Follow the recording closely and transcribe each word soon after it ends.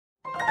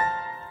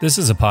This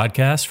is a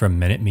podcast from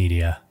Minute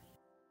Media.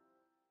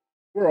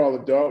 We're all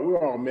adult. We're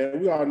all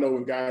men. We all know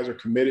when guys are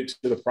committed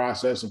to the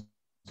process and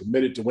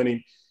committed to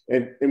winning.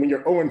 And when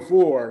you're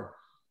 0-4,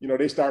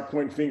 they start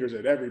pointing fingers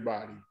at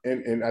everybody.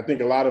 And I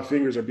think a lot of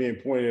fingers are being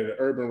pointed at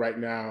Urban right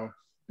now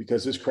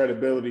because his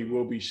credibility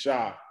will be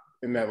shot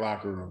in that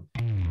locker room.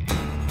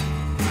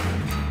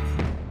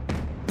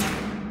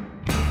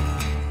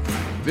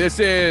 This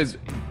is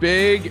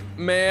Big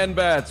Man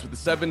Bets with the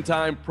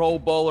 7-time Pro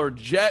Bowler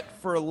Jet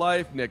for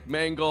Life, Nick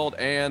Mangold,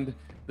 and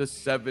the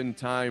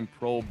 7-time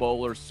Pro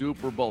Bowler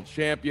Super Bowl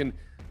champion,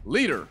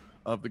 leader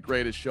of the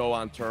greatest show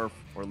on turf,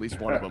 or at least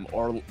one of them,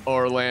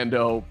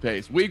 Orlando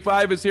Pace. Week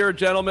 5 is here,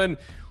 gentlemen.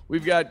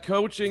 We've got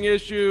coaching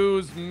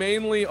issues,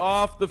 mainly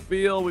off the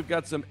field. We've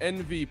got some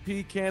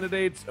MVP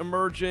candidates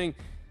emerging.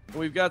 And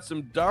we've got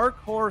some dark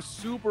horse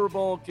Super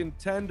Bowl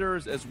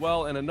contenders as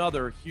well, and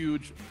another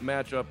huge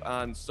matchup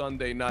on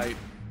Sunday night.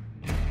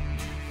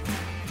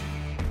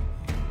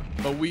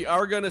 But we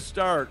are going to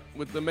start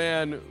with the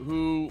man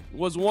who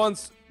was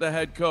once the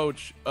head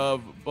coach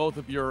of both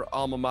of your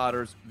alma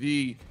maters,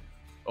 the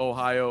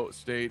Ohio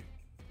State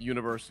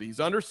University. He's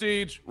under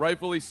siege,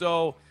 rightfully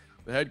so.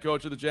 The head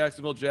coach of the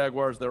Jacksonville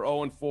Jaguars. They're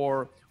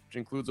 0-4, which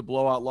includes a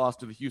blowout loss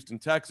to the Houston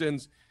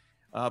Texans.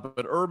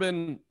 But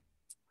Urban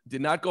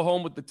did not go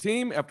home with the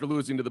team after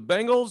losing to the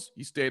Bengals.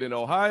 He stayed in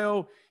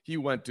Ohio. He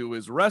went to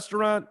his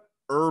restaurant,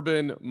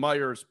 Urban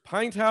Meyer's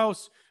Pint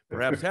House,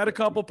 perhaps had a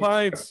couple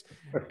pints.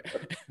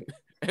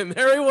 And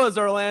there he was,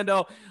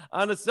 Orlando,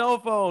 on a cell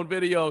phone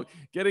video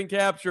getting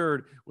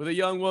captured with a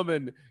young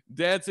woman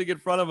dancing in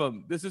front of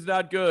him. This is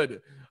not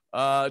good.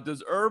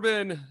 Does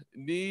Urban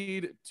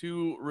need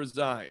to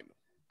resign?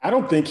 I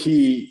don't think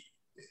he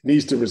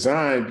needs to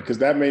resign because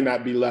that may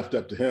not be left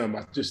up to him.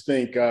 I just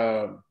think,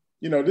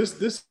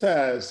 this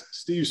has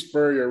Steve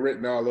Spurrier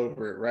written all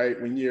over it,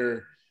 right? When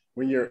you're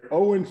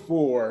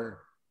 0-4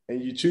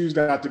 and you choose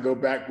not to go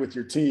back with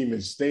your team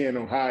and stay in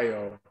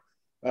Ohio,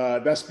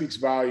 that speaks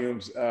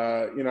volumes.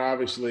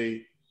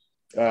 Obviously,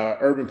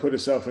 Urban put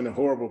himself in a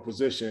horrible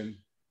position.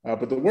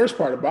 But the worst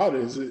part about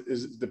it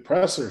is the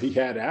presser he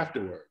had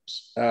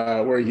afterwards,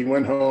 where he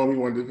went home, he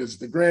wanted to visit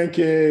the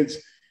grandkids,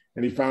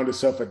 and he found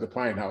himself at the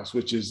Pine House,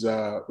 which is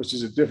a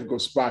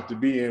difficult spot to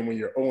be in when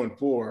you're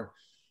 0-4.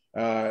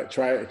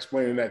 Try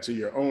explaining that to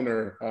your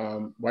owner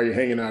while you're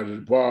hanging out at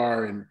the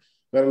bar, and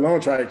let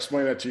alone try to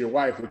explain that to your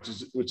wife,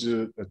 which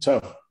is a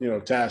tough,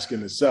 task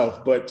in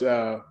itself. But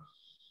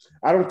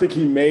I don't think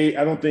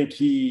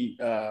he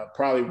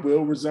probably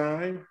will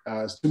resign.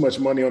 It's too much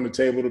money on the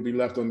table to be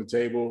left on the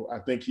table. I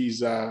think he's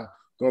going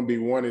to be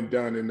one and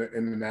done in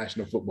the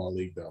National Football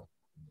League, though.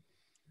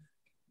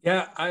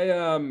 Yeah,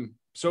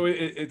 so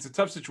it's a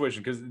tough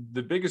situation because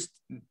the biggest,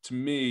 to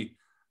me,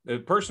 the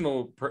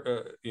personal,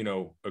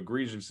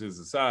 egregiousness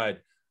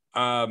aside,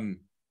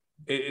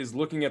 is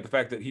looking at the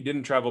fact that he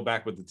didn't travel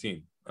back with the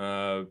team.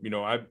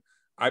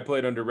 I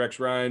played under Rex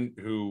Ryan,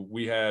 who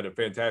we had a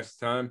fantastic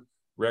time.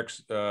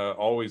 Rex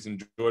always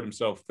enjoyed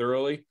himself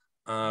thoroughly,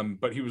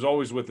 but he was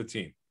always with the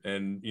team.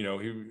 And,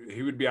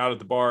 he would be out at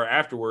the bar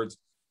afterwards,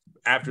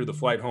 after the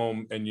flight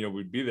home, and,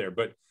 we'd be there.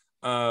 But,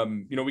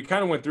 we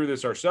kind of went through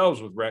this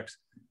ourselves with Rex,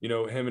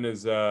 him and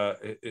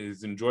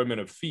his enjoyment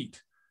of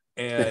feet.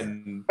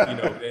 And,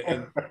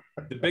 and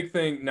the big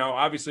thing now,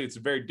 obviously, it's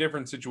a very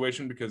different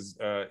situation because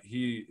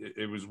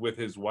it was with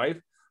his wife.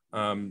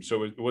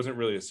 So it wasn't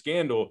really a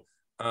scandal.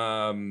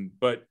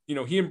 But,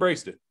 he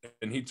embraced it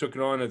and he took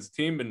it on as a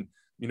team. And,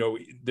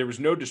 there was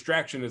no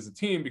distraction as a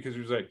team because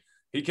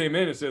he came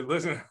in and said,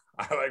 listen,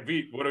 I like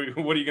feet. What are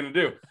you going to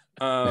do?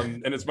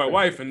 And it's my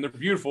wife and they're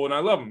beautiful and I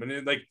love them.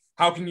 And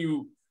how can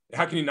you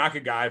knock a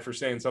guy for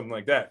saying something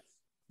like that?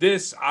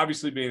 This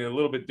obviously being a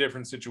little bit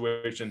different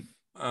situation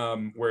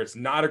where it's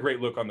not a great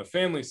look on the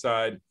family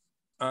side.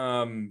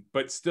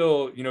 But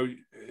still,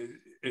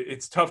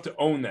 it's tough to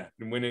own that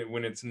when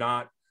it's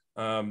not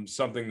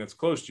something that's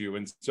close to you.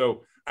 And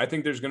so I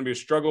think there's going to be a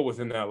struggle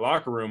within that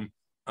locker room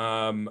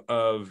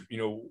of,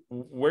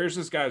 where's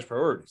this guy's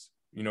priorities?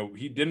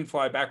 He didn't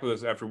fly back with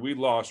us after we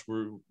lost.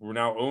 We're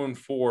now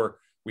 0-4.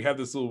 We have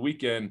this little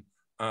weekend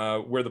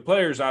where the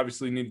players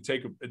obviously need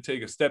to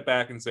take a step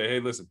back and say, hey,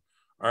 listen,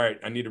 all right,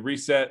 I need to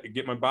reset,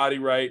 get my body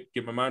right,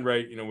 get my mind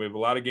right. We have a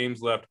lot of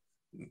games left.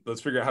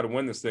 Let's figure out how to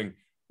win this thing.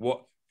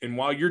 Well, and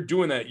while you're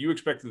doing that, you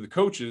expected the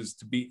coaches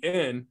to be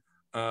in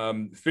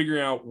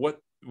figuring out what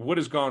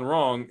has gone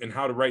wrong and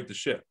how to right the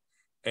ship.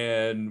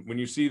 And when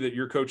you see that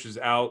your coach is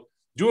out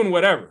doing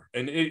whatever,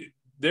 and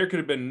there could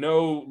have been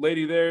no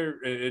lady there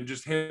and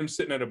just him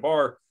sitting at a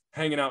bar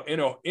hanging out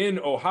in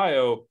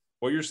Ohio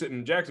while you're sitting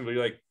in Jacksonville,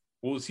 you're like,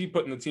 well, is he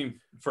putting the team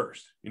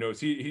first? Is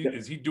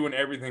he doing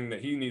everything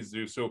that he needs to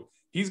do? So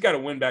he's got to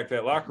win back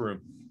that locker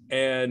room,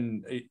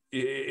 and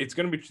it's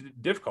going to be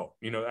difficult.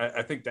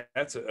 I think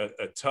that's a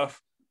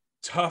tough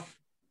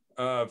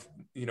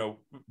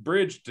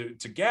bridge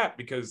to gap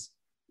because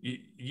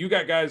you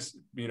got guys,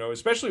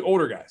 especially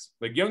older guys,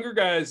 like younger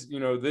guys,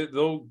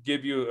 they'll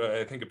give you,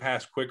 I think, a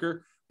pass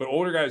quicker, but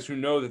older guys who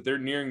know that they're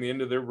nearing the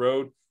end of their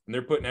road and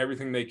they're putting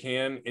everything they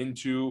can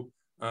into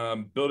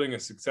building a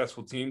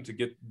successful team to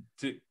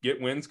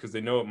get wins because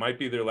they know it might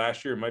be their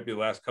last year, it might be the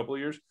last couple of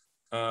years.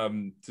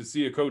 To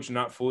see a coach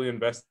not fully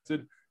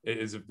invested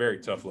is a very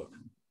tough look.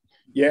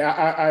 Yeah,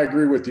 I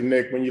agree with you,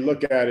 Nick. When you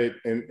look at it,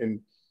 and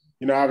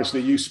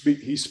obviously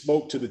he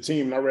spoke to the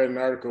team. And I read an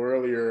article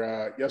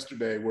earlier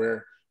yesterday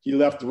where he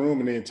left the room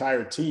and the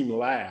entire team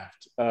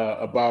laughed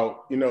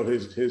about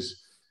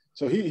his.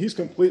 So he's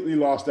completely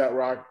lost that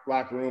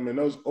locker room, and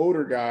those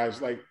older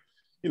guys, like,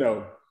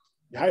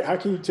 how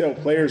can you tell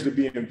players to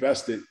be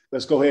invested?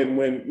 Let's go ahead and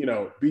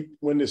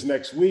win this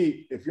next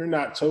week. If you're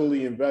not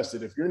totally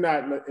invested, if you're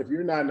not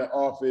in the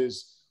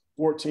office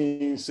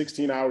 14,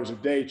 16 hours a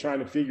day trying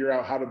to figure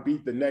out how to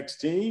beat the next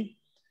team,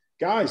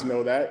 guys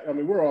know that. I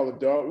mean, we're all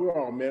adults, we're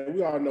all men.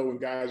 We all know when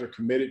guys are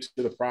committed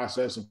to the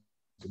process and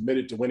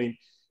committed to winning.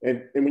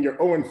 And when you're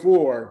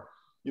 0-4,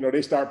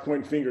 they start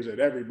pointing fingers at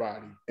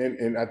everybody.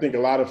 And I think a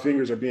lot of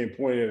fingers are being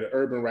pointed at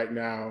Urban right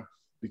now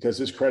because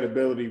his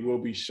credibility will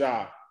be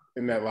shot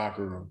in that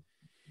locker room.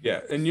 Yeah.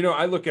 And,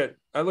 I look at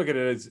it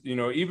as,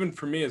 even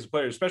for me as a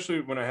player,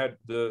 especially when I had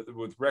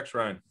with Rex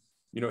Ryan,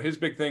 his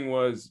big thing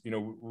was,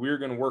 we're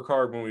going to work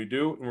hard when we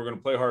do, and we're going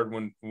to play hard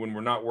when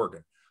we're not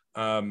working.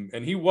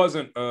 And he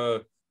wasn't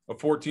a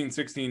 14,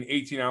 16,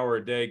 18 hour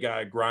a day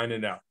guy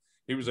grinding out.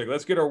 He was like,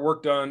 let's get our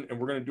work done and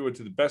we're going to do it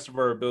to the best of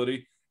our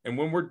ability. And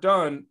when we're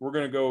done, we're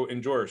going to go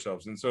enjoy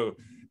ourselves. And so,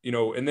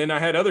 and then I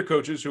had other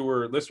coaches who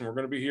were, listen, we're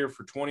going to be here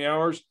for 20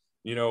 hours,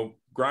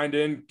 grind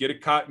in, get a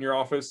cot in your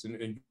office, and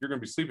you're going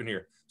to be sleeping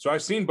here. So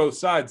I've seen both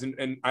sides,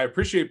 and I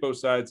appreciate both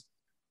sides,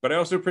 but I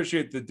also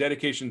appreciate the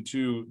dedication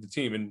to the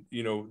team. And,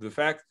 the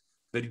fact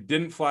that he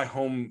didn't fly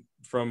home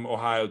from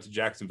Ohio to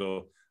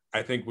Jacksonville,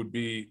 I think would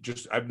be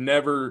just, I've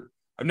never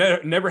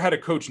had a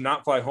coach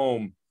not fly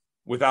home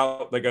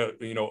without like a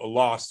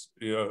loss,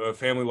 a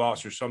family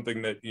loss or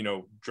something that,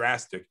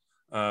 drastic,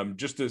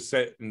 just to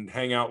sit and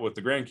hang out with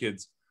the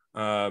grandkids.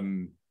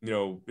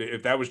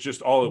 If that was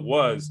just all it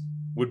was,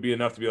 would be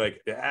enough to be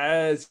like,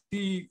 is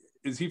he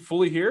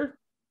fully here?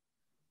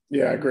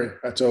 Yeah, I agree.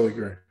 I totally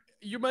agree.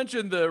 You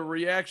mentioned the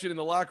reaction in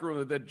the locker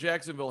room that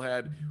Jacksonville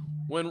had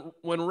when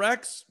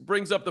Rex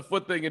brings up the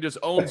foot thing and just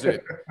owns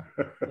it.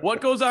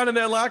 What goes on in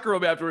that locker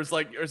room afterwards?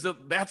 Like,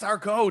 that's our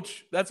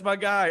coach. That's my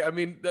guy. I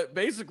mean,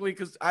 basically,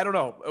 because I don't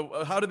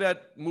know, how did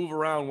that move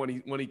around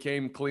when he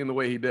came clean the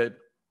way he did?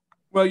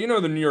 Well,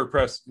 the New York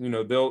press,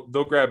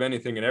 they'll grab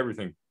anything and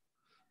everything.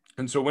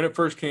 And so when it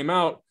first came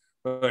out,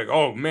 like,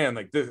 oh man,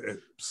 like this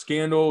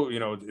scandal,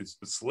 it's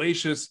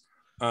salacious.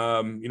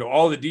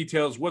 All the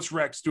details, what's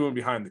Rex doing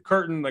behind the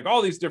curtain, like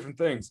all these different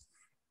things.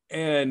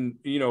 And,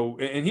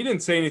 and he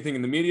didn't say anything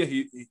in the media.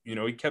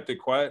 He kept it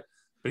quiet,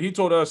 but he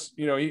told us,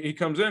 he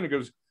comes in and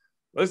goes,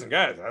 listen,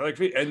 guys, I like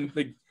feet. And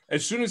like,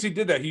 as soon as he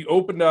did that, he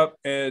opened up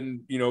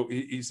and,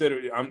 he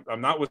said,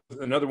 I'm not with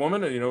another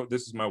woman. And,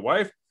 this is my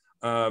wife.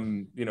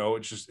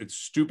 It's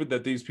stupid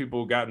that these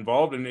people got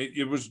involved. And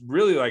it was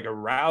really like a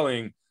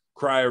rallying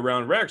cry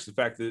around Rex. The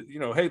fact that,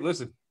 hey,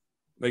 listen,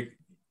 like,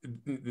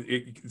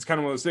 it's kind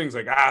of one of those things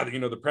like,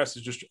 the press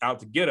is just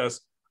out to get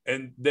us.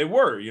 And they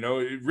were,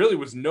 it really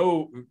was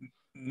no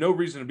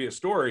reason to be a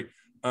story.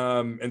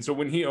 And so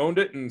when he owned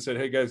it and said,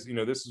 hey guys,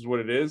 this is what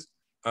it is.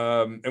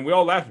 And we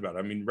all laughed about it.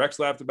 I mean, Rex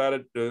laughed about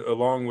it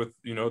along with,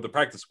 the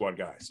practice squad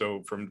guy.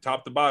 So from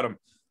top to bottom,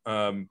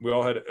 we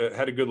all had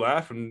a good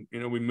laugh, and,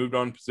 we moved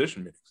on to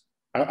position meetings.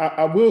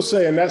 I will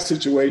say in that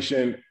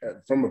situation,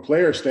 from a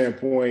player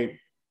standpoint,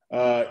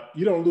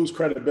 you don't lose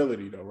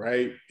credibility though,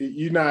 right?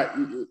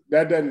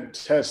 That doesn't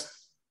test,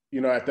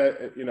 at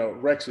that,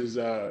 Rex's,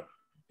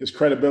 his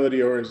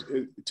credibility or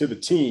to the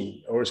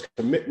team or his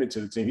commitment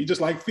to the team. He just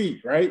like feet,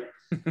 right?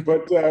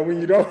 But when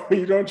you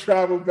don't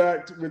travel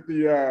back with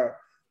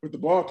the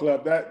ball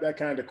club, that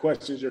kind of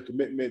questions your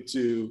commitment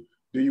to,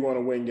 do you want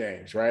to win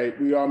games, right?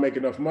 We all make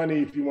enough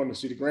money. If you want to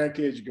see the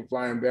grandkids, you can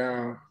fly them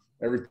down.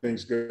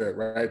 Everything's good,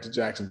 right? To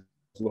Jackson,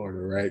 Florida,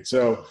 right?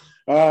 So,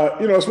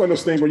 it's one of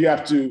those things where you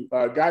have to,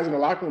 guys in the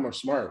locker room are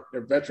smart.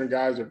 They're veteran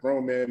guys, they're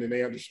grown men, and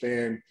they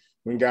understand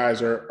when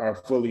guys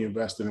are fully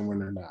invested and when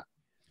they're not.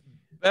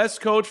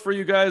 Best coach for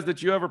you guys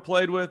that you ever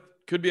played with?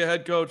 Could be a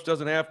head coach,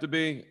 doesn't have to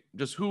be.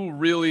 Just who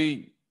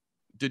really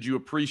did you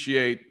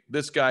appreciate?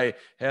 This guy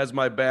has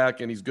my back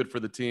and he's good for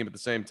the team at the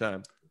same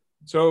time.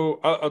 So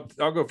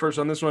I'll go first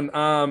on this one.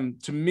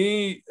 To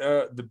me,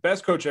 the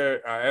best coach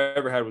I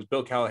ever had was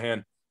Bill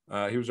Callahan.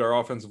 He was our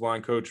offensive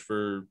line coach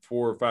for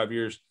 4 or 5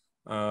 years.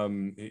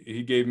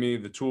 He gave me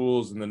the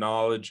tools and the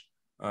knowledge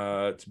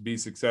to be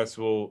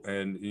successful.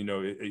 And,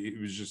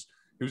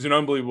 he was an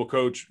unbelievable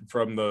coach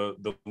from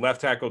the left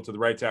tackle to the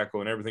right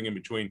tackle and everything in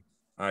between.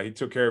 He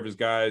took care of his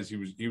guys.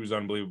 He was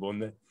unbelievable.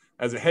 And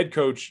as a head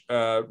coach,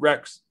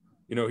 Rex,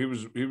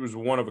 he was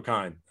one of a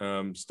kind,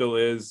 still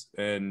is.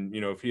 And,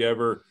 if he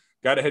ever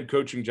got a head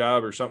coaching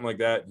job or something like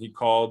that, he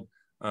called.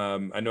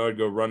 I know I'd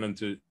go running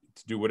to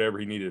do whatever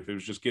he needed. If it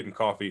was just getting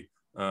coffee,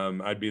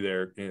 I'd be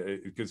there,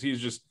 because he's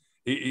just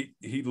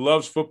he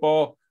loves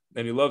football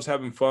and he loves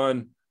having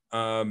fun.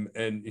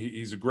 And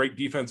he's a great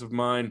defensive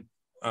mind.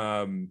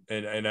 And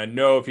I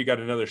know if he got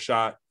another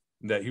shot,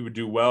 that he would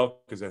do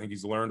well, because I think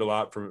he's learned a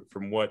lot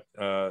from what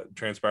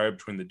transpired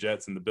between the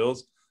Jets and the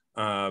Bills.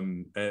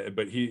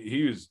 But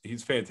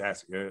he's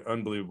fantastic, an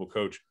unbelievable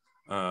coach.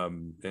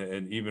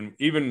 And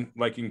even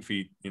liking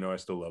feet, I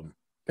still love him.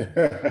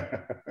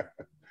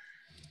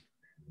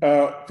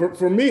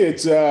 For me,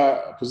 it's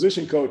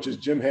position coach is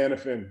Jim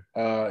Hanifin.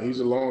 He's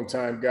a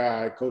longtime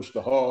guy, coached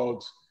the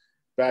Hogs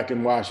back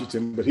in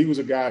Washington, but he was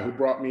a guy who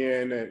brought me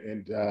in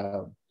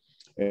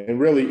and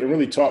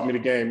really taught me the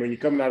game. When you're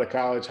coming out of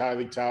college,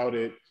 highly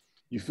touted,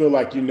 you feel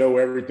like you know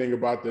everything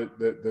about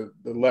the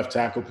left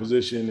tackle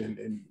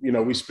position,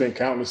 and we spent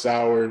countless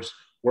hours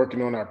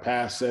working on our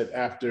pass set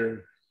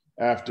after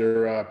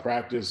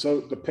practice.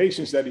 So the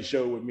patience that he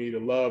showed with me, the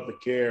love, the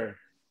care,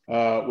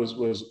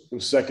 was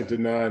second to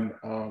none.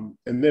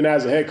 And then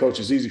as a head coach,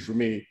 it's easy for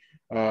me.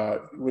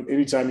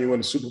 Anytime you win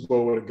a Super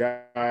Bowl with a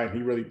guy and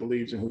he really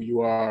believes in who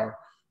you are,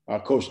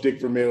 Coach Dick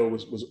Vermeil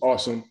was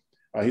awesome.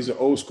 He's an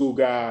old school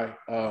guy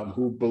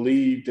who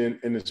believed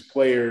in his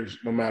players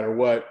no matter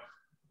what.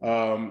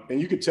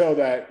 And you could tell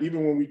that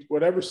even when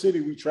whatever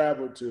city we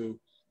traveled to,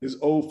 his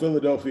old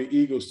Philadelphia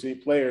Eagles team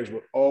players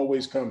would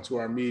always come to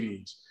our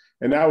meetings.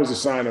 And that was a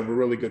sign of a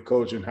really good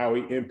coach and how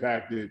he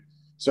impacted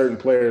certain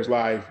players'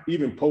 life,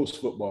 even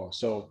post-football.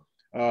 So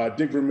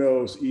Dick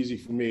Vermeil is easy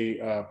for me,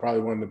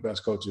 probably one of the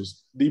best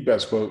coaches, the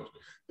best coach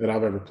that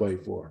I've ever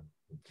played for.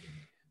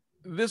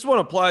 This one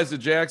applies to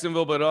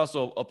Jacksonville, but it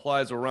also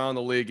applies around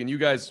the league. And you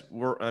guys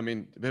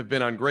have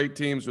been on great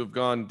teams who have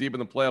gone deep in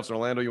the playoffs. In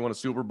Orlando, you won a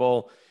Super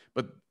Bowl,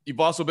 but you've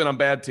also been on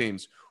bad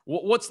teams.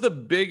 What's the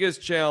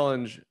biggest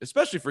challenge,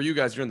 especially for you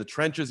guys? You're in the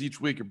trenches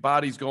each week. Your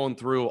body's going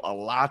through a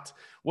lot.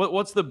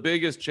 What's the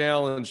biggest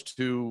challenge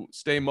to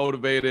stay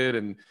motivated?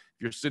 And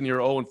if you're sitting here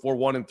 0-4,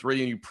 1-3,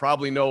 and you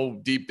probably know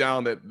deep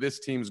down that this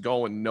team's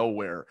going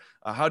nowhere,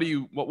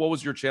 what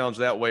was your challenge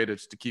that way to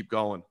keep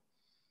going?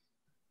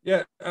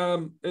 Yeah,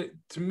 to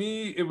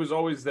me, it was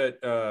always that,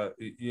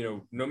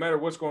 no matter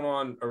what's going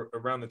on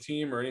around the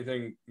team or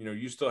anything,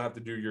 you still have to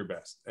do your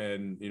best.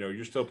 And,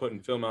 you're still putting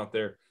film out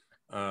there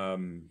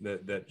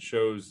that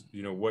shows,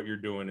 what you're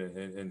doing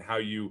and how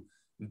you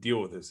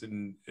deal with this.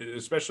 And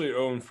especially at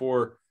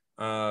 0-4,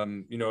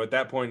 at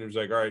that point, it was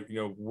like, all right,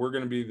 we're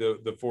going to be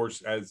the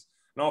force as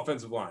an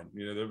offensive line.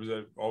 There was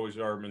always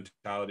our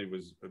mentality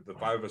was the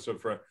five of us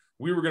up front.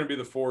 We were going to be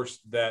the force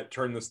that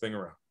turned this thing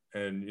around.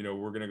 And,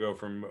 we're going to go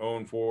from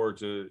 0-4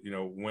 to,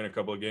 win a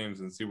couple of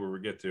games and see where we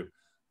get to.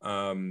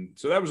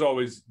 So that was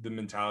always the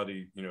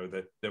mentality,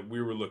 that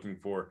we were looking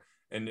for.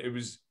 And it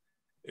was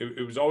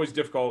always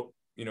difficult,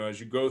 as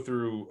you go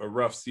through a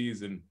rough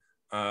season,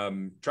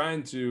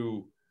 trying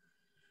to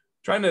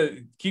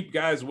keep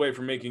guys away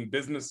from making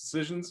business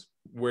decisions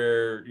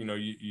where,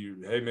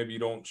 hey, maybe you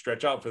don't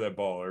stretch out for that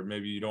ball, or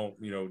maybe you don't,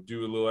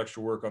 do a little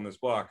extra work on this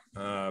block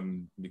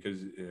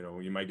because,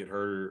 you might get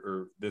hurt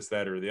or this,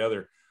 that, or the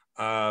other.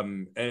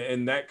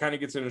 And that kind of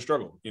gets in a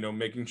struggle,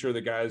 making sure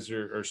the guys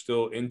are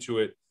still into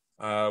it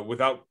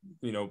without,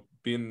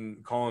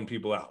 calling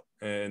people out.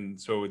 And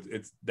so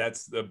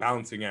that's the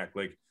balancing act.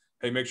 Like,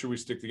 hey, make sure we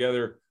stick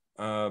together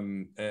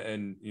and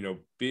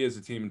be as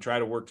a team and try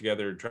to work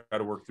together and try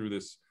to work through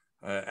this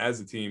as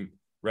a team,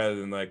 rather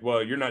than like,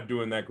 well, you're not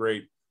doing that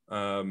great.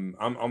 I'm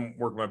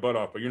working my butt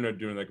off, but you're not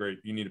doing that great.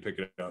 You need to pick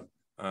it up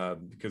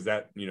because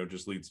that,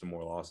 just leads to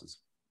more losses.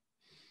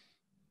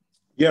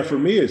 Yeah, for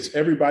me, it's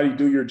everybody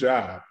do your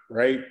job,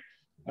 right?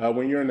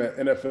 When you're in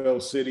an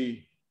NFL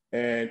city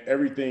and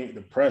everything,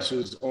 the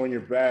pressure's on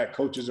your back,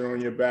 coaches are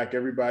on your back,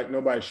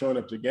 nobody's showing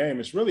up to the game.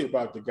 It's really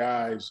about the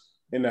guys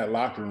in that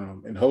locker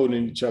room and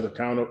holding each other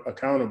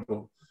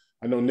accountable.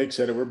 I know Nick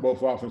said it, we're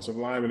both offensive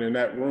linemen. In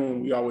that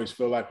room, we always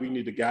feel like we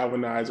need to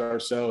galvanize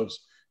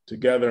ourselves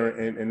together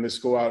and let's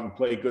go out and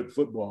play good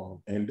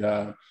football.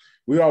 And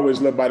we always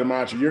live by the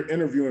mantra, you're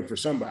interviewing for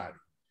somebody.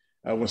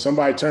 When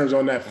somebody turns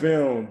on that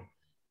film,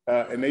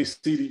 and they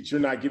see that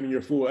you're not giving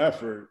your full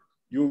effort,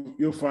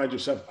 you'll find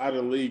yourself out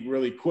of the league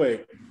really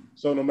quick.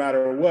 So no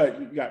matter what,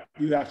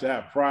 you have to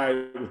have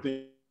pride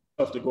within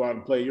yourself to go out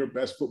and play your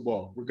best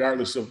football,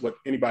 regardless of what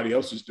anybody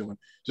else is doing.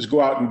 Just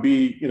go out and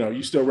be,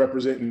 you still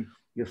representing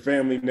your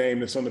family name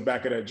that's on the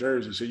back of that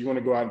jersey. So you want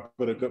to go out and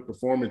put a good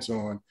performance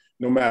on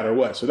no matter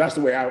what. So that's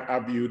the way I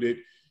viewed it.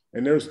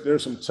 And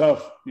there's some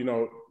tough,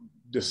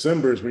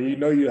 Decembers when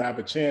you have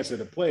a chance at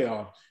a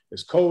playoff.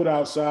 It's cold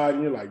outside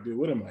and you're like, dude,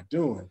 what am I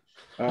doing?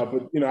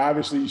 But,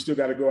 obviously you still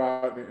got to go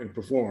out and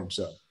perform.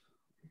 So.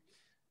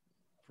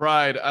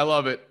 Pride. I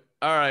love it.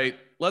 All right.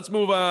 Let's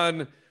move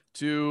on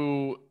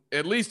to,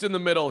 at least in the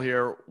middle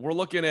here, we're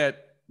looking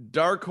at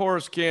dark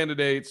horse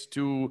candidates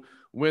to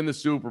win the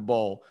Super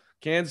Bowl.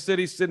 Kansas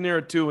City sitting here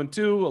at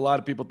 2-2. A lot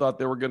of people thought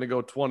they were going to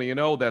go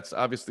 20-0. That's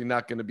obviously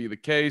not going to be the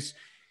case.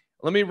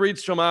 Let me read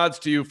some odds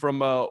to you from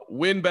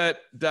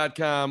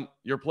winbet.com,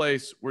 your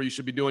place where you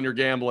should be doing your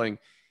gambling.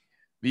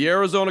 The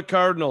Arizona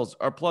Cardinals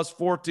are plus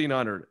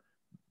 1,400.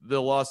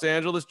 The Los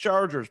Angeles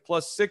Chargers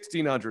plus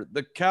 1,600.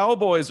 The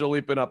Cowboys are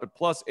leaping up at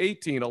plus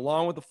 18,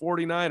 along with the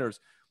 49ers.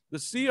 The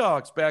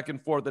Seahawks back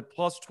and forth at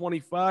plus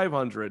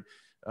 2,500.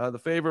 The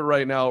favorite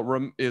right now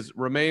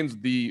remains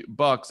the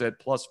Bucks at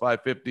plus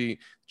 550.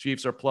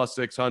 Chiefs are plus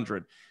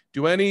 600.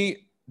 Do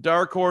any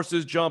dark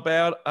horses jump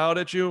out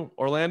at you,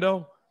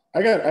 Orlando?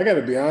 I got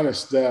to be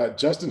honest.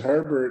 Justin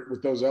Herbert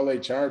with those LA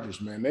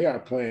Chargers, man, they are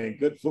playing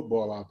good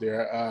football out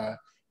there.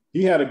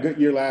 He had a good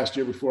year last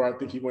year before I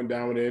think he went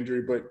down with an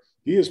injury, but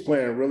he is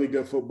playing really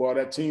good football.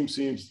 That team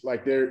seems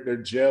like they're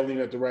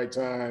gelling at the right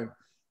time.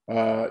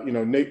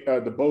 Nick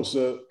the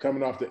Bosa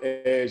coming off the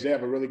edge. They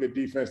have a really good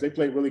defense. They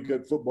played really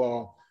good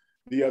football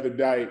the other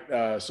night.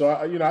 I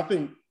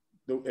think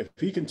if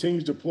he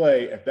continues to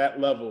play at that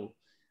level,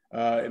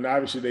 and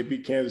obviously they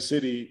beat Kansas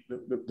City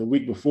the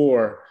week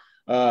before,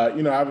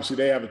 obviously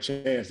they have a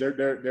chance.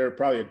 They're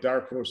probably a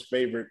dark horse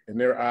favorite, and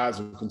their odds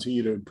will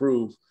continue to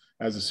improve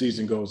as the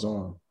season goes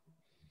on.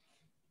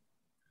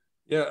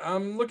 Yeah,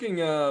 I'm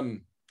looking.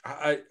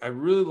 I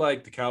really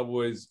like the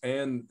Cowboys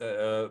and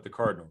the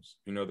Cardinals.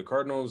 The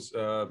Cardinals,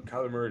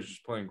 Kyler Murray is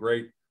just playing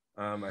great.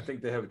 I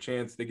think they have a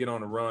chance. They get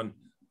on a run.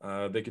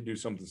 They could do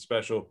something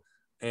special.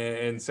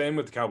 And same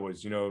with the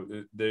Cowboys.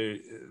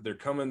 They're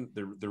coming.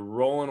 They're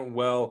rolling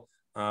well.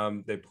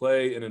 They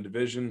play in a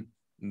division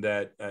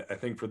that I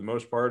think for the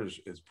most part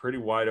is pretty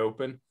wide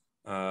open,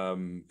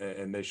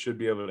 and they should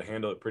be able to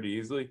handle it pretty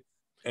easily.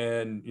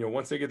 And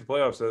once they get the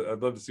playoffs,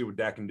 I'd love to see what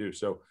Dak can do.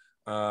 So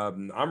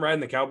I'm riding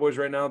the Cowboys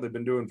right now. They've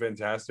been doing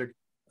fantastic,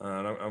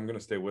 and I'm going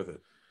to stay with it.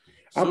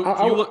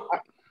 So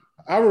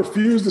I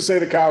refuse to say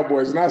the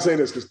Cowboys, and I say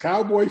this because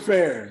Cowboy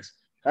fans,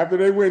 after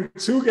they win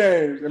 2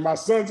 games, and my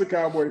son's a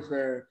Cowboy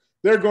fan,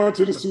 they're going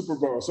to the Super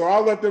Bowl. So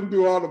I'll let them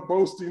do all the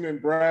boasting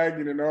and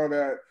bragging and all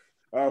that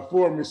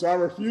for me. So I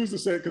refuse to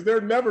say it because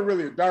they're never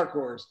really a dark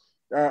horse,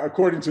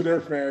 according to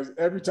their fans.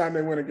 Every time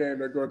they win a game,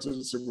 they're going to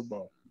the Super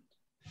Bowl.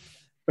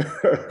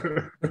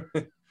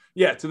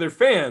 Yeah, to their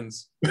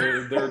fans, they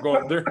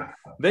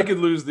could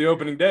lose the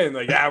opening day and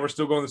we're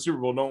still going to the Super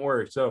Bowl. Don't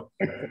worry. So,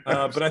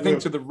 but I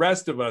think to the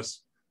rest of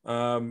us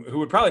who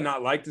would probably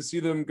not like to see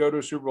them go to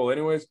a Super Bowl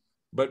anyways,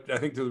 but I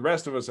think to the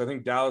rest of us, I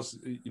think Dallas,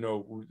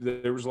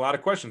 there was a lot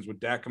of questions with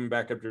Dak coming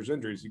back after his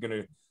injury. Is he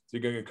going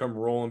to come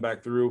rolling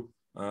back through?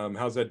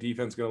 How's that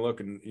defense going to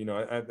look? And,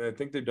 I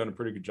think they've done a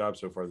pretty good job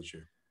so far this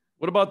year.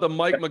 What about the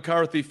Mike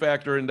McCarthy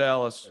factor in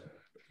Dallas?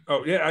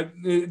 Oh yeah.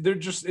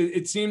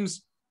 It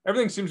seems,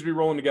 everything seems to be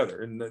rolling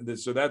together. And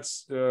so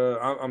that's,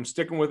 I'm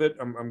sticking with it.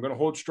 I'm going to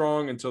hold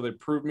strong until they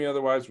prove me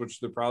otherwise, which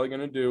they're probably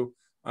going to do.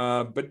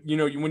 But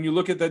when you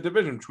look at that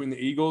division between the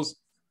Eagles,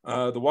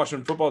 the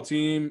Washington football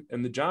team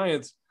and the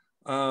Giants,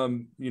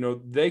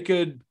 they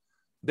could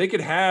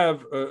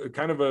have a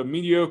kind of a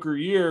mediocre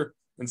year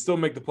and still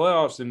make the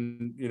playoffs.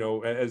 And,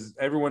 as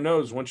everyone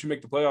knows, once you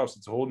make the playoffs,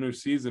 it's a whole new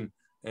season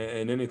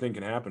and anything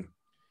can happen.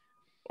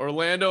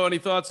 Orlando, any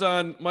thoughts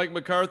on Mike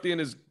McCarthy and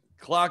his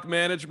clock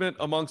management,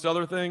 amongst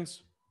other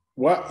things?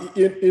 Well,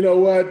 you know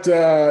what?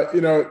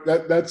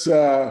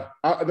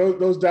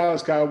 Those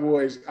Dallas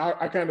Cowboys.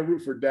 I kind of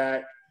root for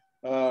Dak.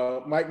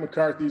 Mike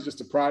McCarthy's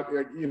just a product.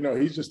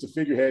 He's just a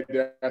figurehead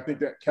there. I think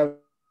that Kellen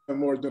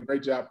Moore's done a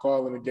great job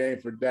calling the game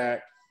for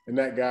Dak and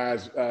that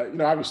guys.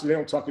 Obviously they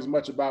don't talk as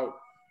much about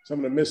some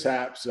of the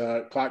mishaps,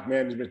 clock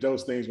management,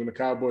 those things when the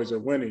Cowboys are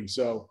winning.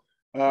 So,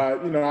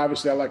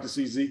 obviously I like to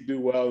see Zeke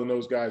do well and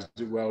those guys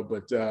do well,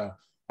 but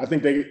I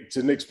think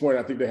to Nick's point,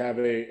 I think they have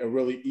a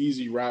really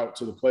easy route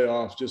to the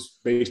playoffs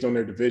just based on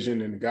their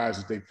division and the guys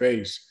that they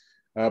face.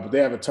 But they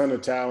have a ton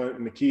of talent,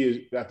 and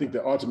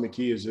the ultimate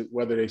key is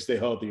whether they stay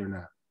healthy or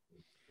not.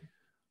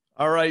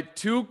 All right,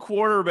 2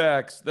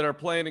 quarterbacks that are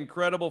playing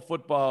incredible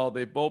football.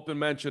 They've both been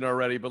mentioned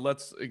already, but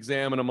let's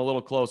examine them a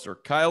little closer.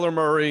 Kyler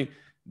Murray,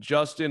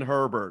 Justin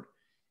Herbert.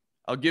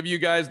 I'll give you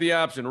guys the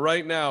option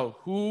right now.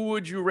 Who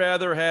would you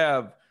rather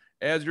have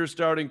as your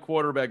starting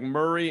quarterback,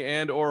 Murray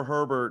and or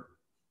Herbert?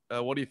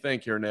 What do you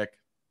think here, Nick?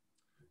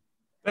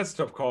 That's a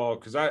tough call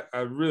because I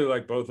really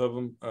like both of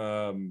them.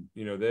 I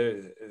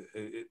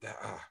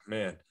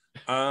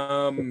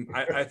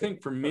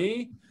think for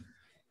me,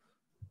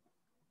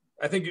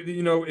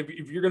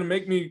 if you're going to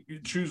make me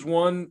choose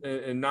one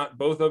and not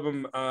both of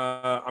them,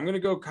 I'm going to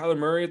go Kyler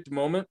Murray at the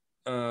moment.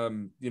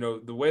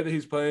 The way that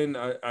he's playing,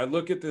 I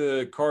look at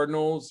the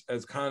Cardinals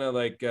as kind of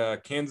like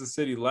Kansas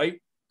City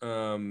light,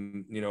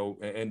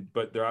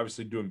 but they're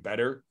obviously doing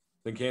better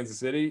than Kansas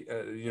City.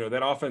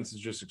 That offense is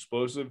just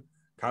explosive.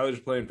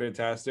 Kyler's playing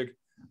fantastic.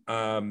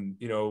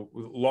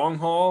 Long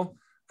haul,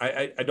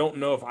 I don't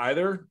know if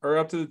either are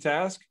up to the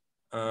task.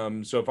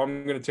 So if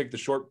I'm going to take the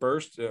short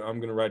burst, I'm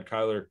going to ride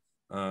Kyler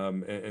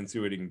and see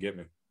what he can get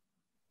me.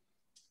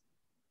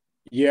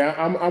 Yeah,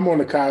 I'm on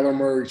the Kyler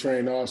Murray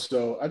train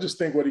also. I just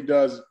think what he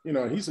does,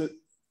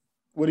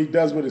 what he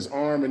does with his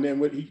arm, and then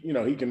what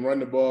he can run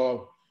the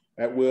ball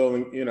at will,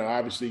 and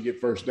obviously get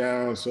first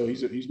down. So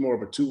he's more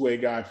of a two-way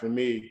guy for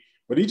me.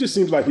 But he just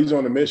seems like he's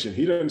on a mission.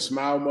 He doesn't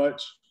smile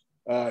much.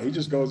 He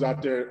just goes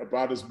out there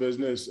about his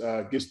business,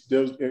 gets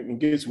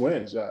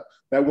wins.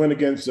 That win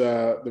against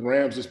the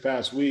Rams this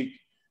past week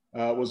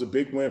was a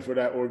big win for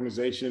that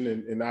organization,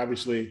 and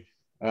obviously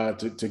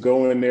to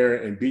go in there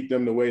and beat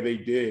them the way they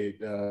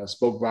did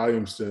spoke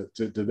volumes to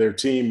their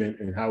team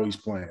and how he's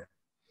playing.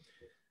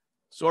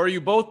 So are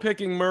you both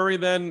picking Murray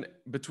then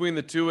between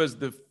the two as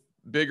the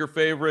bigger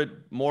favorite,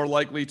 more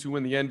likely to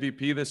win the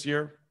MVP this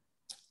year?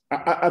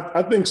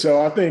 I think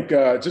so. I think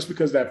just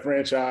because that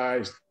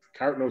franchise,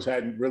 Cardinals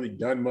hadn't really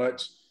done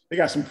much. They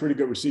got some pretty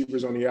good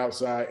receivers on the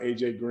outside,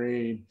 AJ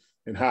Green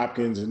and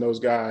Hopkins and those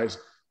guys.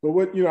 But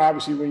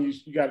obviously when you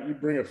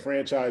bring a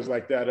franchise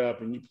like that up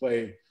and you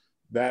play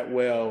that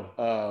well,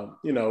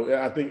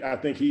 I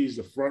think he's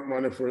the front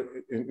runner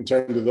in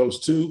terms of those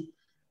two.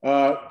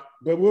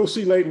 But we'll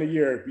see late in the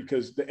year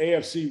because the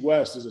AFC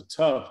West is a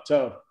tough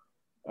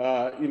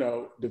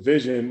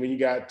division when you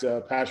got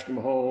Patrick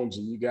Mahomes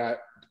and you got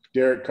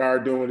Derek Carr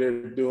doing what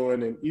they're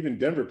doing, and even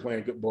Denver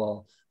playing good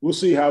ball. We'll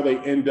see how they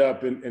end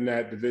up in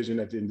that division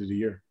at the end of the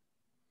year.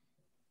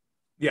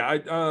 Yeah, I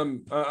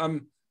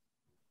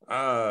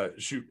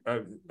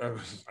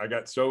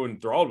got so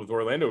enthralled with what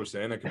Orlando was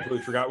saying, I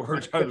completely forgot where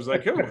I was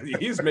like, oh,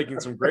 he's making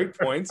some great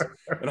points,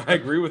 and I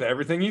agree with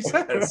everything he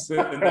says,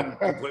 and then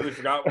completely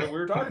forgot what we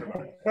were talking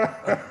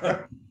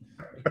about.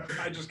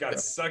 I just got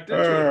sucked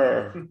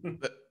into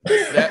it.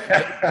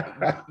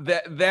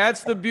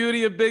 That's the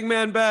beauty of big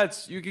man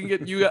bets. You can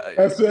get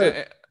That's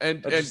it.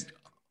 And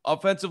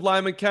offensive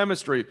lineman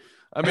chemistry.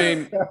 I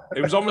mean,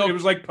 it was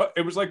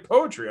like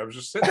poetry. I was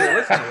just sitting there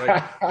listening.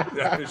 Like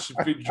I should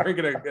be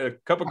drinking a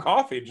cup of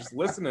coffee, just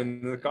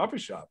listening in the coffee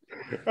shop.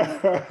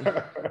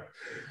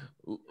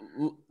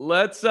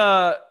 Let's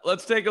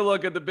take a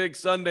look at the big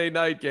Sunday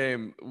night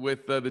game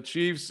with the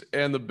Chiefs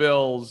and the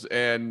Bills.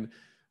 And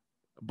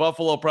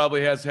Buffalo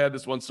probably has had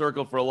this one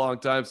circled for a long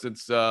time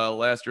since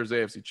last year's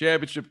AFC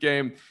Championship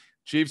game.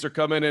 Chiefs are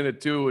coming in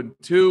at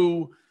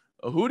 2-2.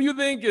 Who do you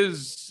think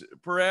is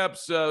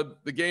perhaps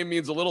the game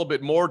means a little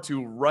bit more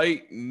to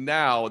right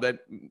now? That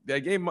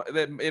game,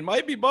 that it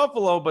might be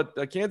Buffalo,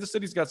 but Kansas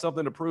City's got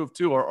something to prove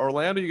too. Or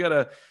Orlando, you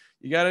got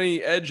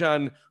any edge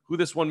on who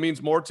this one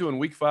means more to in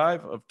Week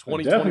 5 of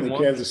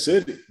 2021?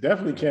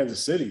 Definitely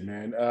Kansas City,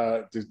 man.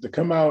 To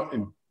come out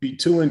and be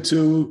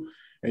 2-2.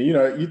 And,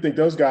 you think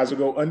those guys will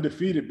go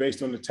undefeated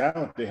based on the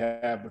talent they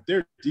have, but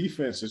their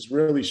defense is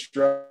really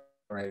struggling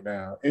right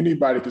now.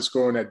 Anybody can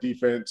score on that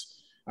defense.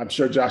 I'm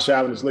sure Josh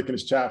Allen is licking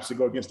his chops to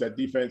go against that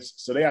defense.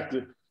 So they have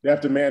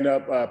to man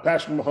up.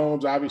 Patrick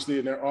Mahomes, obviously,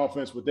 in their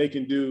offense, what they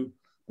can do.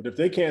 But if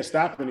they can't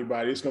stop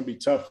anybody, it's going to be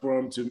tough for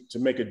them to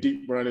make a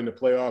deep run in the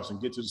playoffs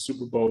and get to the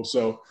Super Bowl.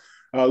 So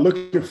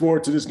looking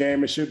forward to this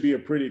game. It should be a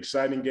pretty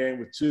exciting game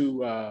with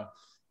two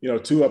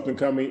up and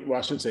coming. Well,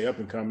 I shouldn't say up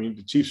and coming.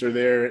 The Chiefs are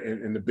there,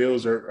 and the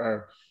Bills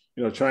are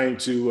trying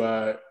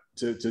to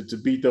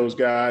beat those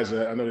guys.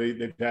 I know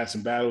they've had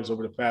some battles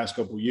over the past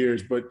couple of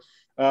years, but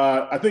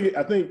I think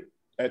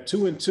at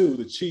 2-2,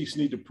 the Chiefs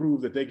need to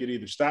prove that they could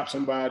either stop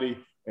somebody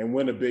and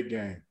win a big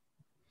game.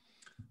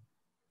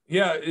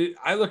 Yeah,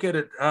 I look at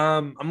it.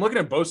 I'm looking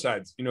at both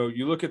sides.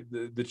 You look at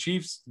the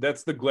Chiefs.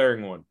 That's the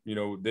glaring one.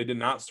 They did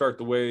not start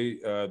the way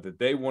that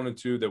they wanted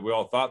to, that we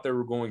all thought they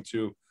were going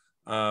to.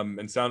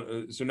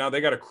 So now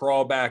they got to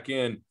crawl back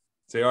in,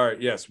 say, all right,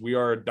 yes, we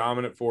are a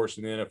dominant force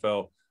in the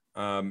NFL,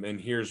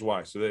 and here's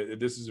why. So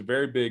this is a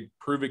very big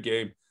prove it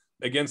game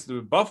against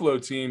the Buffalo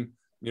team,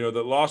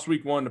 that lost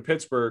Week 1 to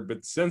Pittsburgh,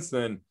 but since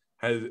then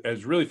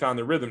has really found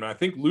their rhythm. And I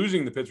think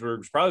losing to Pittsburgh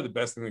was probably the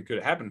best thing that could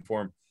have happened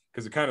for him,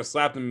 because it kind of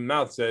slapped him in the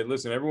mouth, said,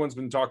 listen, everyone's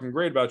been talking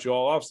great about you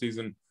all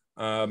offseason,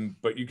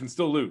 but you can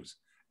still lose.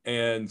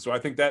 And so I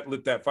think that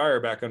lit that fire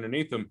back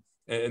underneath them,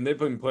 and they've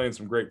been playing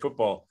some great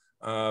football.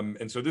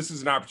 And so this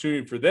is an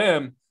opportunity for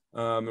them,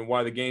 and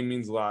why the game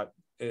means a lot,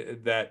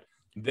 that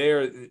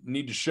they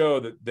need to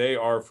show that they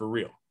are for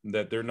real,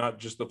 that they're not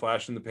just the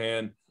flash in the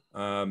pan,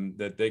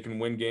 that they can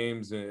win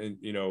games and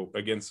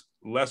against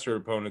lesser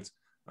opponents,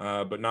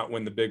 but not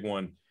win the big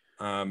one.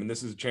 And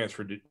this is a chance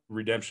for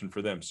redemption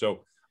for them.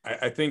 So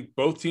I think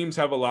both teams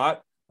have a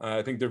lot.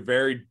 I think they're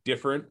very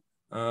different.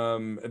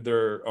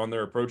 They're on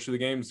their approach to the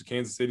games.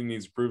 Kansas City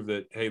needs to prove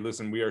that, hey,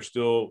 listen, we are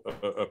still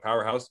a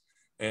powerhouse.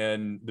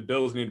 And the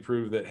Bills need to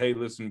prove that, hey,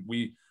 listen,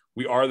 we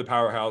are the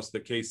powerhouse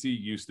that KC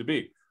used to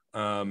be.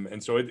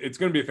 And so it's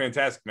going to be a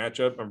fantastic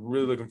matchup. I'm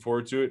really looking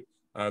forward to it.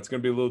 It's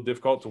going to be a little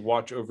difficult to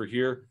watch over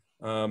here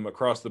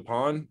across the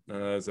pond,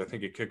 as I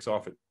think it kicks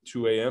off at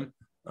 2 a.m.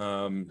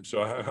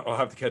 So I'll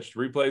have to catch the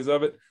replays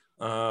of it.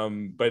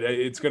 But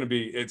it's going to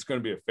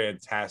be a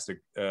fantastic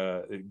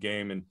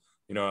game. And,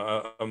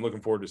 I'm looking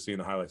forward to seeing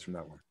the highlights from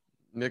that one.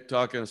 Nick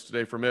talking to us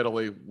today from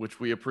Italy,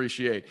 which we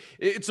appreciate.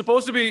 It's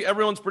supposed to be,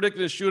 everyone's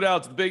predicting a shootout.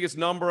 It's the biggest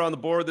number on the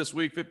board this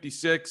week,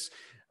 56.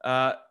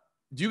 Do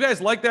you guys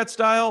like that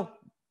style?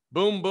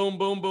 Boom, boom,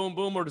 boom, boom,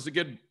 boom. Or does it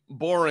get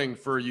boring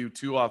for you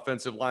two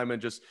offensive linemen,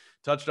 just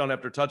touchdown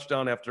after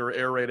touchdown after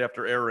air raid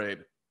after air raid?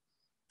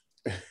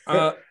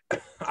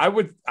 I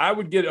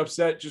would get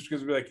upset just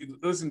because we're like,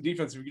 listen,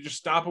 defense, if you just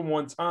stop them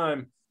one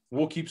time,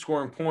 we'll keep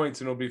scoring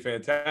points and it'll be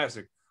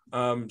fantastic.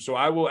 So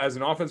I will, as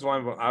an offensive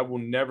lineman, I will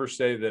never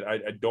say that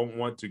I don't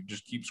want to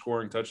just keep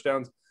scoring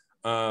touchdowns.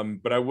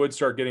 But I would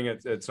start getting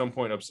at some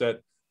point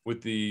upset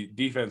with the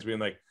defense being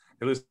like,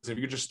 hey, listen, if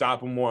you could just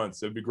stop them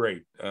once, it'd be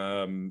great.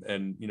 And,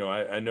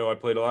 I know I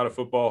played a lot of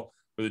football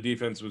where the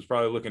defense was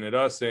probably looking at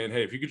us saying,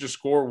 hey, if you could just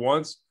score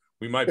once,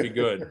 we might be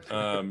good.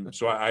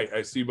 So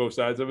I see both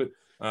sides of it,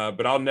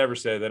 but I'll never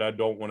say that I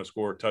don't want to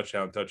score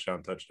touchdown.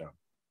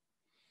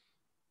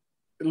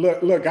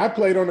 Look, I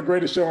played on the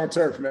greatest show on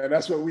turf, man.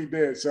 That's what we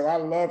did. So I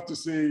love to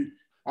see.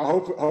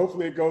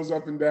 Hopefully it goes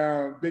up and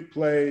down, big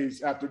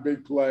plays after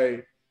big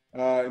play,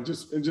 and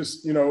just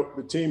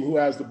the team who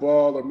has the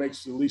ball or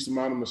makes the least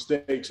amount of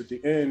mistakes at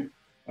the end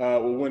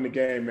will win the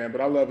game, man. But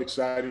I love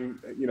exciting.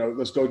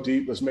 Let's go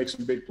deep. Let's make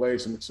some big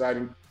plays, some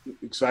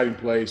exciting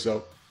plays.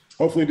 So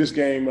hopefully this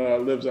game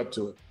lives up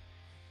to it.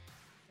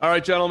 All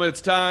right, gentlemen,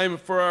 it's time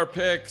for our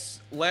picks.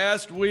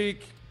 Last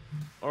week,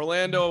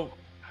 Orlando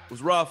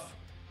was rough.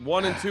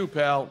 1-2,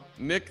 pal.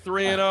 Nick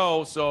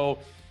 3-0. So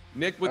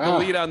Nick with the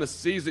lead on the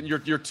season.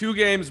 You're 2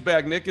 games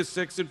back. Nick is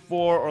 6-4.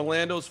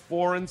 Orlando's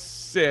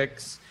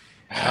 4-6.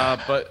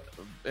 But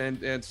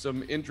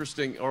some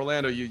interesting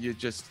Orlando. You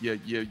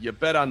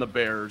bet on the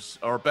Bears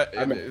or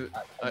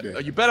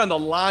you bet on the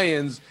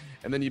Lions,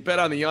 and then you bet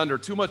on the under.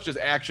 Too much just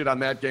action on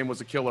that game was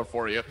a killer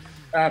for you.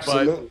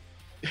 Absolutely.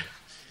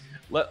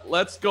 But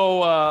let's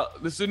go.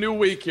 This is a new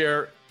week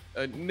here.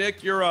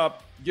 Nick, you're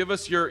up. Give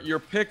us your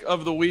pick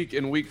of the week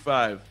in week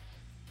 5.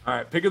 All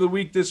right, pick of the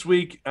week this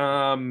week.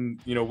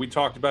 We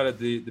talked about it at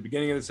the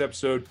beginning of this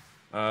episode.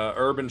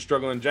 Urban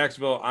struggling in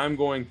Jacksonville. I'm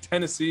going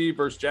Tennessee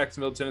versus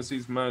Jacksonville.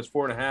 Tennessee's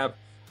 -4.5.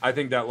 I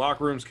think that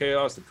locker room's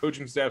chaos. The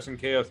coaching staff's in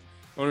chaos.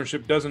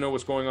 Ownership doesn't know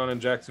what's going on in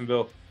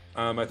Jacksonville.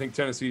 I think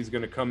Tennessee's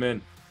going to come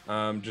in,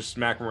 just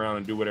smack them around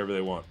and do whatever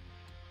they want.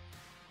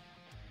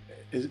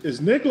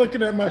 Is Nick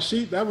looking at my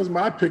sheet? That was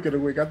my pick of the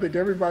week. I think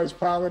everybody's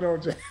piling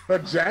on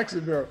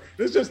Jacksonville.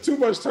 There's just too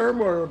much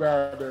turmoil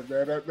down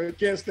there, man. They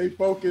can't stay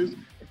focused.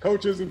 The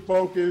coach isn't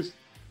focused.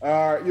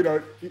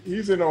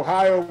 He's in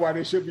Ohio while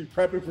they should be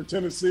prepping for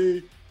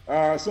Tennessee.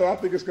 So I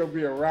think it's going to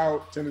be a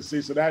rout,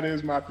 Tennessee. So that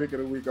is my pick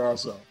of the week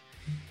also.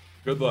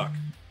 Good luck.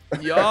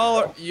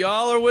 Y'all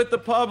are with the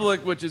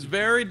public, which is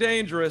very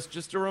dangerous.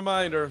 Just a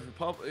reminder.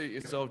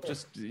 So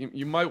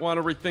you might want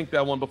to rethink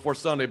that one before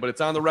Sunday, but it's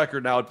on the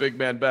record now at Big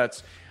Man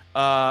Bets.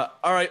 All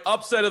right,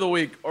 upset of the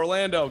week.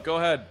 Orlando, go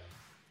ahead.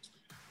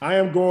 I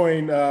am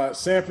going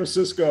San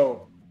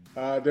Francisco.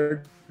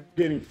 They're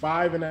getting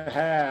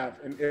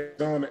 5.5 in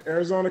Arizona.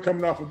 Arizona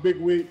coming off a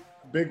big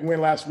win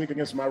last week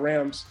against my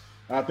Rams.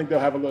 I think they'll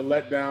have a little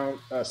letdown.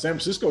 San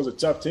Francisco is a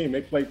tough team.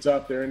 They play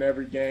tough. They're in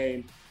every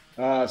game.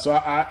 So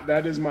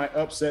that is my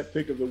upset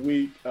pick of the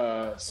week.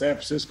 San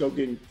Francisco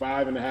getting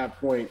 5.5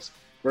 points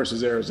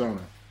versus Arizona.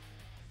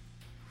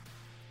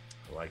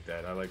 I like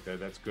that.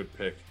 That's a good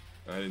pick.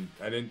 I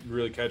didn't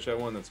really catch that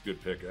one. That's a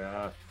good pick.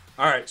 All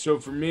right. So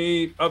for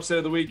me, upset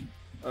of the week,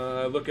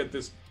 look at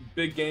this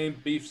big game,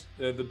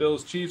 the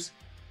Bills Chiefs.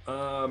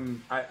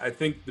 I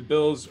think the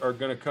Bills are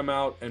going to come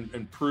out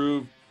and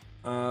prove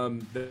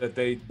that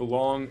they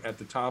belong at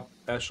the top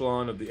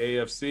echelon of the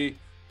AFC,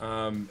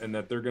 and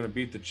that they're going to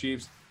beat the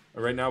Chiefs.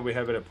 Right now we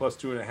have it at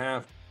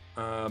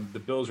 +2.5. The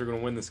Bills are going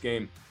to win this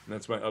game, and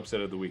that's my upset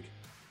of the week.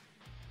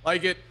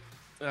 Like it.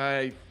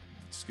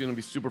 It's going to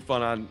be super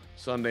fun on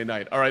Sunday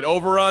night. All right,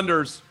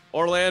 over-unders.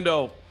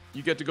 Orlando,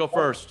 you get to go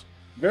first.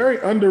 Very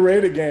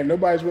underrated game.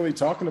 Nobody's really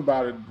talking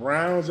about it.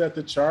 Browns at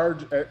the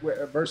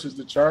versus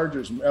the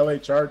Chargers from LA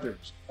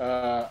Chargers.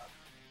 I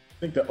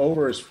think the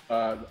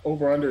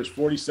over-under is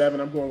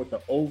 47. I'm going with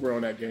the over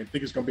on that game. I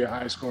think it's going to be a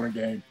high-scoring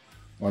game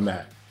on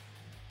that.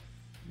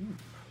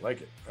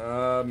 Like it.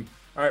 All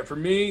right, for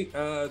me,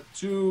 the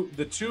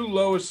two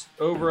lowest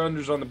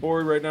over-unders on the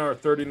board right now are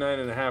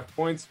 39.5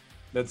 points.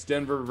 That's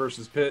Denver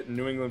versus Pitt and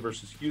New England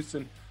versus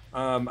Houston.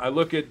 I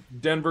look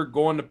at Denver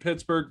going to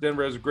Pittsburgh.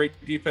 Denver has a great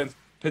defense.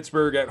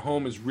 Pittsburgh at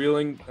home is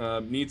reeling,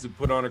 needs to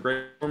put on a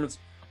great performance.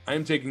 I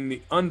am taking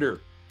the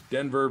under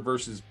Denver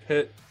versus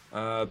Pitt.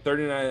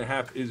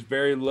 39.5 is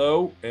very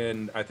low,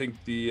 and I think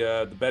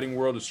the betting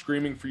world is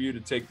screaming for you to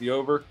take the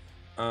over.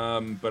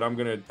 But I'm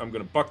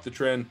gonna buck the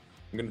trend.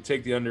 I'm going to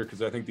take the under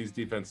because I think these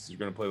defenses are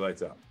going to play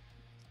lights out.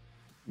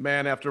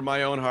 Man after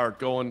my own heart,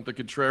 going the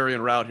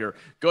contrarian route here.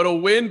 Go to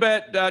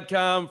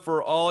winbet.com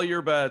for all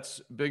your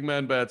bets. Big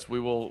Man Bets. We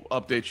will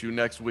update you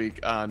next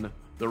week on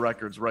the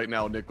records. Right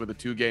now, Nick with a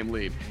 2-game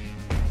lead.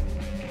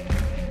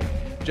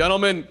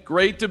 Gentlemen,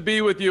 great to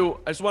be with you.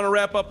 I just want to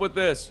wrap up with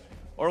this.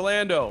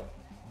 Orlando,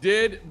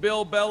 did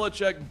Bill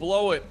Belichick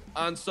blow it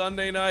on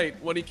Sunday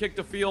night when he kicked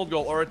a field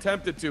goal or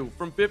attempted to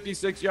from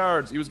 56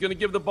 yards? He was going to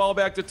give the ball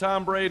back to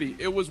Tom Brady.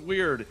 It was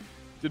weird.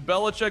 Did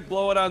Belichick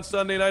blow it on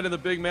Sunday night in the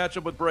big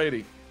matchup with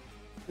Brady?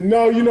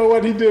 No, you know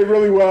what? He did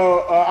really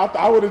well.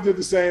 I would have did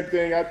the same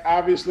thing.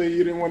 Obviously,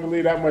 you didn't want to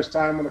leave that much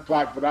time on the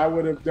clock, but I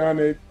would have done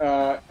it.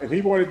 And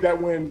he wanted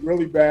that win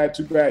really bad.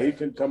 Too bad he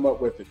couldn't come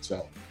up with it.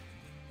 So,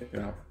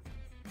 No.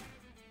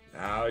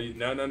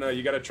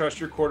 You got to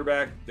trust your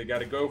quarterback. They got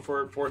to go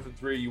for it. 4th and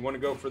 3. You want to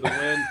go for the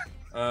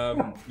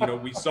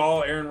win. We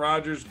saw Aaron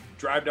Rodgers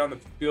drive down the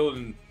field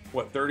in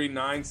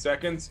 39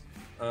 seconds.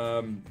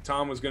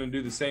 Tom was going to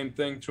do the same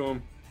thing to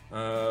him.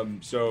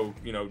 So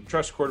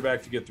trust your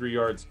quarterback to get 3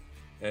 yards,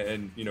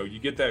 and you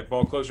get that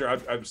ball closer.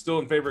 I'm still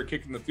in favor of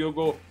kicking the field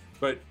goal,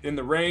 but in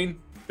the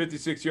rain,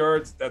 56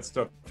 yards, that's a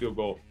tough field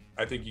goal.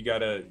 I think you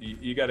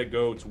gotta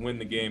go to win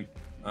the game,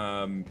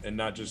 and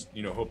not just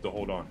hope to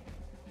hold on.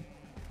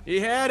 He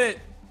had it,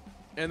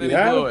 and then he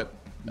blew it.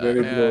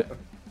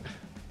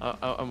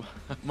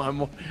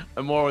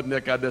 I'm more with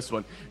Nick on this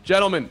one.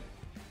 Gentlemen,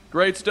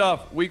 great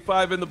stuff. Week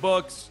 5 in the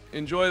books.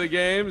 Enjoy the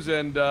games,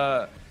 and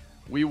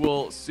we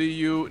will see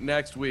you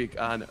next week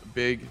on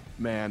Big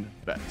Man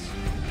Bets.